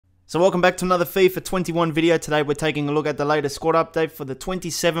So welcome back to another FIFA 21 video. Today we're taking a look at the latest squad update for the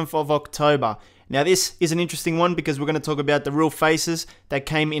 27th of October. Now this is an interesting one because we're going to talk about the real faces that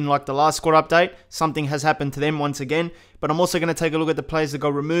came in like the last squad update. Something has happened to them once again. But I'm also going to take a look at the players that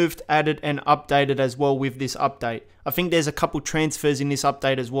got removed, added and updated as well with this update. I think there's a couple transfers in this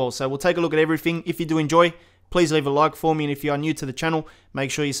update as well. So we'll take a look at everything. If you do enjoy, please leave a like for me. And if you are new to the channel,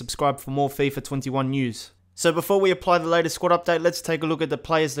 make sure you subscribe for more FIFA 21 news. So before we apply the latest squad update, let's take a look at the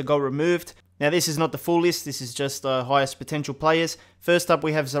players that got removed. Now this is not the full list, this is just the highest potential players. First up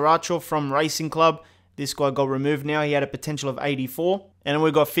we have Zaracho from Racing Club. This guy got removed now, he had a potential of 84. And then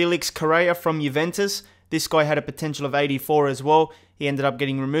we've got Felix Correa from Juventus. This guy had a potential of 84 as well. He ended up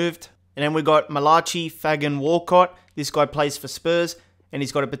getting removed. And then we got Malachi Fagan Walcott. This guy plays for Spurs and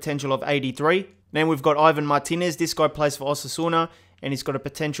he's got a potential of 83. Then we've got Ivan Martinez. This guy plays for Osasuna and he's got a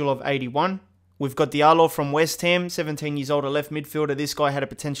potential of 81. We've got Diallo from West Ham, 17 years old, a left midfielder. This guy had a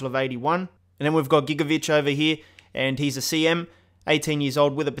potential of 81. And then we've got Gigovic over here, and he's a CM, 18 years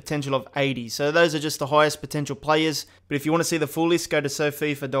old with a potential of 80. So those are just the highest potential players. But if you want to see the full list, go to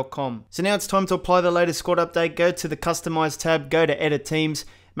sofifa.com. So now it's time to apply the latest squad update. Go to the Customize tab, go to Edit Teams.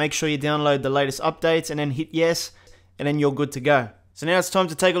 Make sure you download the latest updates, and then hit Yes, and then you're good to go. So now it's time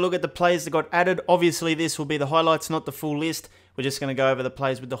to take a look at the players that got added. Obviously, this will be the highlights, not the full list. We're just going to go over the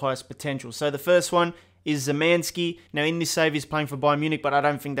players with the highest potential. So the first one is Zemanski. Now in this save he's playing for Bayern Munich, but I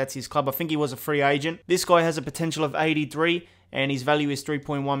don't think that's his club. I think he was a free agent. This guy has a potential of 83 and his value is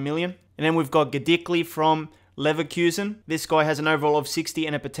 3.1 million. And then we've got Gadikli from Leverkusen. This guy has an overall of 60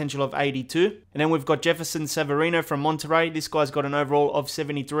 and a potential of 82. And then we've got Jefferson Severino from Monterrey. This guy's got an overall of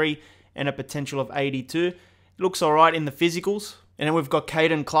 73 and a potential of 82. Looks alright in the physicals. And then we've got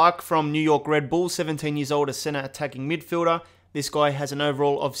Caden Clark from New York Red Bulls, 17 years old, a centre attacking midfielder. This guy has an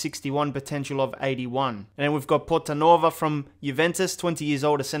overall of 61, potential of 81. And then we've got Portanova from Juventus, 20 years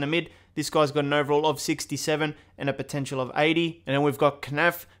old, a centre mid. This guy's got an overall of 67 and a potential of 80. And then we've got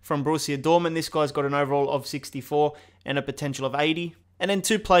Knaf from Borussia Dortmund. This guy's got an overall of 64 and a potential of 80. And then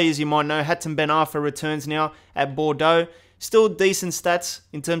two players you might know. Hatem Ben Arfa returns now at Bordeaux. Still decent stats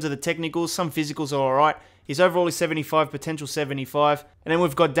in terms of the technicals. Some physicals are alright. His overall is 75, potential 75. And then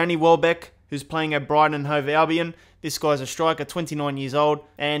we've got Danny Welbeck, who's playing at Brighton and Hove Albion. This guy's a striker, 29 years old,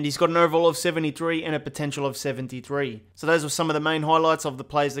 and he's got an overall of 73 and a potential of 73. So those were some of the main highlights of the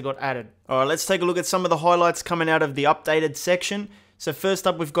players that got added. Alright, let's take a look at some of the highlights coming out of the updated section. So first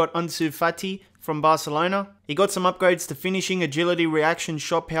up, we've got Ansu Fati from Barcelona. He got some upgrades to finishing, agility, reaction,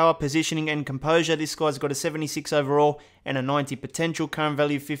 shot power, positioning, and composure. This guy's got a 76 overall and a 90 potential, current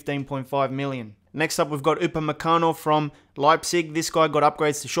value 15.5 million. Next up, we've got Upamecano from Leipzig. This guy got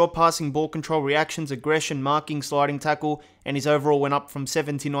upgrades to short passing, ball control, reactions, aggression, marking, sliding tackle, and his overall went up from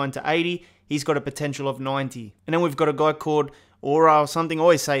 79 to 80. He's got a potential of 90. And then we've got a guy called Aura or something, I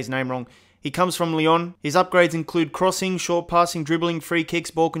always say his name wrong. He comes from Lyon. His upgrades include crossing, short passing, dribbling, free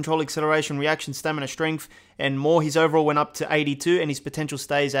kicks, ball control, acceleration, reaction, stamina, strength, and more. His overall went up to 82 and his potential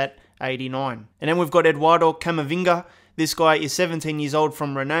stays at 89. And then we've got Eduardo Camavinga. This guy is 17 years old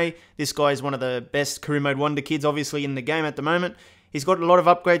from Rennes. This guy is one of the best career mode wonder kids obviously in the game at the moment. He's got a lot of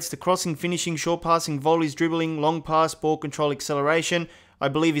upgrades to crossing, finishing, short passing, volleys, dribbling, long pass, ball control, acceleration. I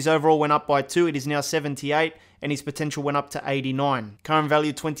believe his overall went up by 2. It is now 78 and his potential went up to 89. Current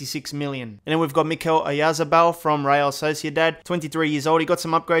value 26 million. And then we've got Mikel Oyarzabal from Real Sociedad, 23 years old. He got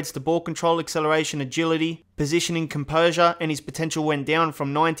some upgrades to ball control, acceleration, agility, positioning, composure, and his potential went down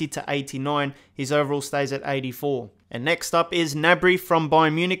from 90 to 89. His overall stays at 84. And next up is Gnabry from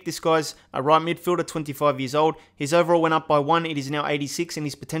Bayern Munich. This guy's a right midfielder, 25 years old. His overall went up by 1, it is now 86, and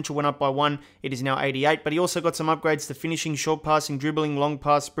his potential went up by 1, it is now 88. But he also got some upgrades to finishing, short passing, dribbling, long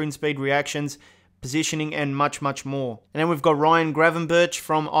pass, sprint speed, reactions, positioning, and much, much more. And then we've got Ryan Gravenberch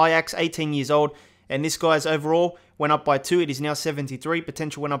from Ajax, 18 years old. And this guy's overall went up by 2, it is now 73.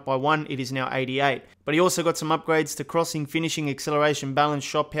 Potential went up by 1, it is now 88. But he also got some upgrades to crossing, finishing, acceleration, balance,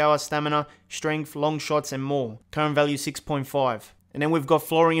 shot power, stamina, strength, long shots, and more. Current value 6.5. And then we've got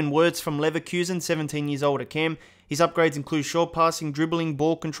Florian Wirtz from Leverkusen, 17 years old at Cam. His upgrades include short passing, dribbling,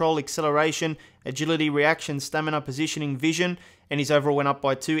 ball control, acceleration, agility, reaction, stamina, positioning, vision, and his overall went up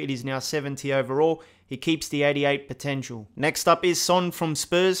by 2. It is now 70 overall. He keeps the 88 potential. Next up is Son from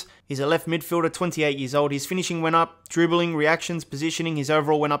Spurs. He's a left midfielder, 28 years old. His finishing went up, dribbling, reactions, positioning. His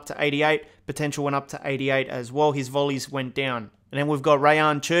overall went up to 88. Potential went up to 88 as well. His volleys went down. And then we've got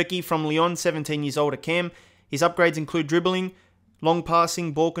Rayan Cherki from Lyon, 17 years old at Cam. His upgrades include dribbling, long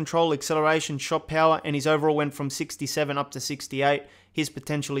passing, ball control, acceleration, shot power, and his overall went from 67 up to 68. His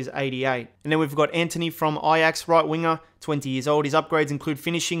potential is 88. And then we've got Anthony from Ajax, right winger, 20 years old. His upgrades include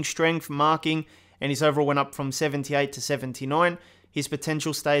finishing, strength, marking, and his overall went up from 78 to 79. his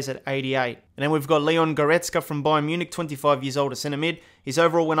potential stays at 88. And then we've got Leon Goretzka from Bayern Munich, 25 years old, a centre mid. His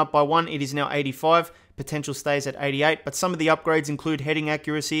overall went up by 1, it is now 85. Potential stays at 88, but some of the upgrades include heading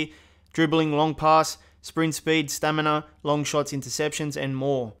accuracy, dribbling, long pass, sprint speed, stamina, long shots, interceptions, and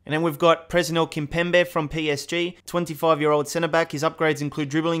more. And then we've got Presnel Kimpembe from PSG, 25-year-old centre-back. His upgrades include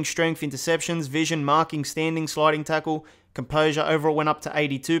dribbling, strength, interceptions, vision, marking, standing, sliding tackle, composure. Overall went up to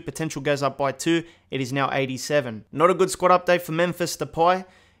 82, potential goes up by 2, it is now 87. Not a good squad update for Memphis Depay.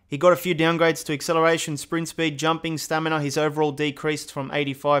 He got a few downgrades to acceleration, sprint speed, jumping, stamina. His overall decreased from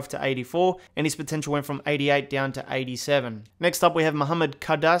 85 to 84, and his potential went from 88 down to 87. Next up, we have Mohamed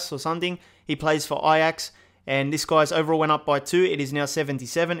Kudus or something. He plays for Ajax, and this guy's overall went up by 2. It is now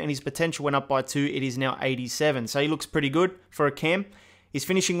 77, and his potential went up by 2. It is now 87. So he looks pretty good for a cam. His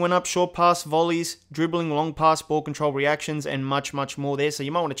finishing went up, short pass, volleys, dribbling, long pass, ball control, reactions, and much, much more there. So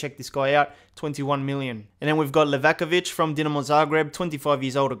you might want to check this guy out, 21 million. And then we've got Levakovic from Dinamo Zagreb, 25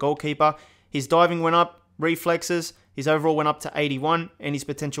 years old, a goalkeeper. His diving went up, reflexes, his overall went up to 81, and his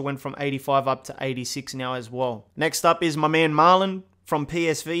potential went from 85 up to 86 now as well. Next up is my man Marlon from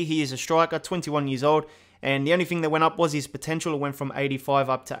PSV. He is a striker, 21 years old. And the only thing that went up was his potential. It went from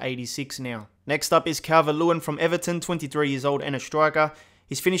 85 up to 86 now. Next up is Calvert-Lewin from Everton, 23 years old and a striker.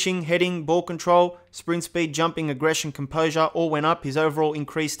 His finishing, heading, ball control, sprint speed, jumping, aggression, composure all went up. His overall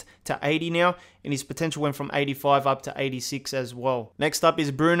increased to 80 now, and his potential went from 85 up to 86 as well. Next up is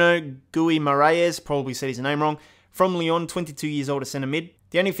Bruno Guimaraes, probably said his name wrong, from Lyon, 22 years old, a centre mid.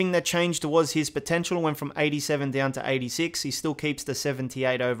 The only thing that changed was his potential went from 87 down to 86. He still keeps the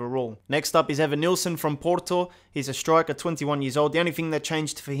 78 overall. Next up is Evan Nilsson from Porto. He's a striker, 21 years old. The only thing that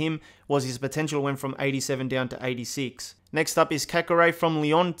changed for him was his potential went from 87 down to 86. Next up is Kakare from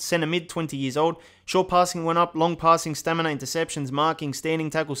Lyon, centre mid, 20 years old. Short passing went up, long passing, stamina, interceptions, marking, standing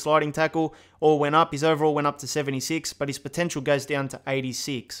tackle, sliding tackle, all went up. His overall went up to 76, but his potential goes down to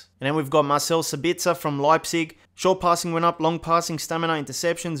 86. And then we've got Marcel Sabitzer from Leipzig. Short passing went up, long passing, stamina,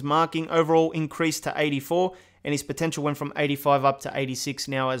 interceptions, marking, overall increased to 84, and his potential went from 85 up to 86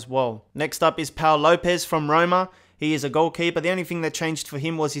 now as well. Next up is Paul Lopez from Roma. He is a goalkeeper. The only thing that changed for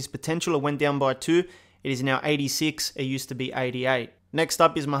him was his potential. It went down by 2. It is now 86. It used to be 88. Next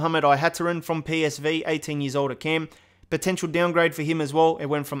up is Mohamed Ihataren from PSV, 18 years old, a cam. Potential downgrade for him as well. It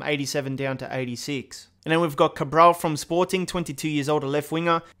went from 87 down to 86. And then we've got Cabral from Sporting, 22 years old, a left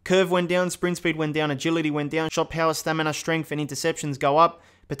winger. Curve went down, sprint speed went down, agility went down, shot power, stamina, strength, and interceptions go up.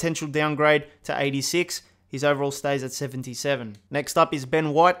 Potential downgrade to 86. His overall stays at 77. Next up is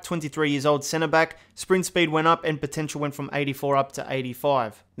Ben White, 23 years old, centre-back. Sprint speed went up and potential went from 84 up to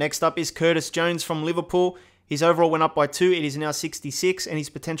 85. Next up is Curtis Jones from Liverpool. His overall went up by 2, it is now 66, and his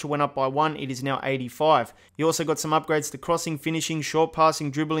potential went up by 1, it is now 85. He also got some upgrades to crossing, finishing, short passing,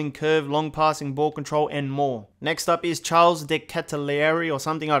 dribbling, curve, long passing, ball control, and more. Next up is Charles de Catalieri or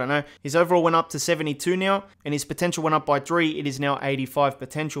something, I don't know. His overall went up to 72 now, and his potential went up by 3, it is now 85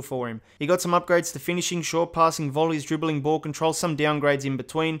 potential for him. He got some upgrades to finishing, short passing, volleys, dribbling, ball control, some downgrades in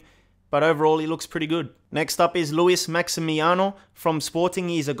between, but overall he looks pretty good. Next up is Luis Maximiano from Sporting.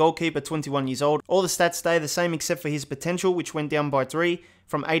 He is a goalkeeper, 21 years old. All the stats stay the same except for his potential, which went down by 3,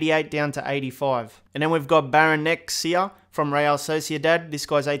 from 88 down to 85. And then we've got Baron Nexia from Real Sociedad. This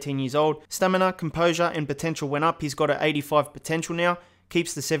guy's 18 years old. Stamina, composure, and potential went up. He's got an 85 potential now.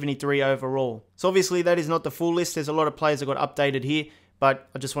 Keeps the 73 overall. So obviously that is not the full list. There's a lot of players that got updated here, but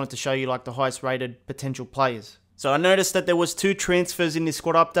I just wanted to show you like the highest rated potential players. So I noticed that there was 2 transfers in this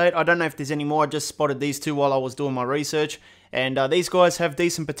squad update. I don't know if there's any more. I just spotted these 2 while I was doing my research. And these guys have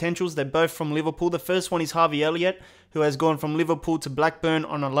decent potentials. They're both from Liverpool. The first one is Harvey Elliott, who has gone from Liverpool to Blackburn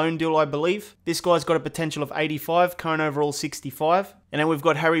on a loan deal, I believe. This guy's got a potential of 85, current overall 65. And then we've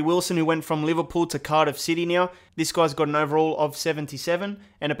got Harry Wilson, who went from Liverpool to Cardiff City now. This guy's got an overall of 77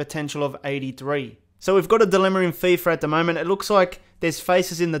 and a potential of 83. So we've got a dilemma in FIFA at the moment. It looks like there's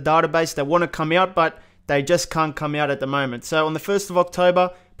faces in the database that want to come out, but they just can't come out at the moment. So on the 1st of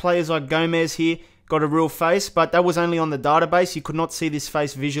October, players like Gomez here got a real face, but that was only on the database. You could not see this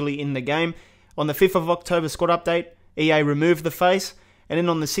face visually in the game. On the 5th of October squad update, EA removed the face. And then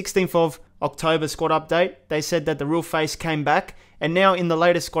on the 16th of October squad update, they said that the real face came back. And now in the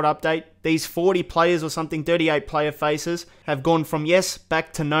latest squad update, these 40 players or something, 38 player faces, have gone from yes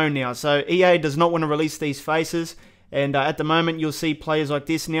back to no now. So EA does not want to release these faces. And at the moment, you'll see players like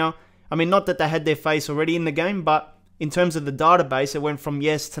this now. I mean, not that they had their face already in the game, but in terms of the database, it went from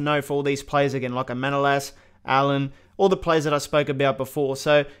yes to no for all these players again, like a Manolas, Allen, all the players that I spoke about before.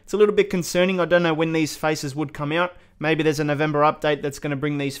 So it's a little bit concerning. I don't know when these faces would come out. Maybe there's a November update that's going to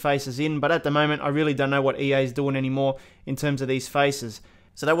bring these faces in, but at the moment, I really don't know what EA is doing anymore in terms of these faces.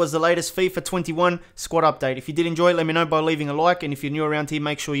 So that was the latest FIFA 21 squad update. If you did enjoy it, let me know by leaving a like, and if you're new around here,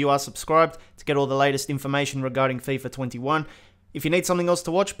 make sure you are subscribed to get all the latest information regarding FIFA 21. If you need something else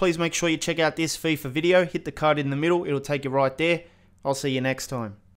to watch, please make sure you check out this FIFA video. Hit the card in the middle, it'll take you right there. I'll see you next time.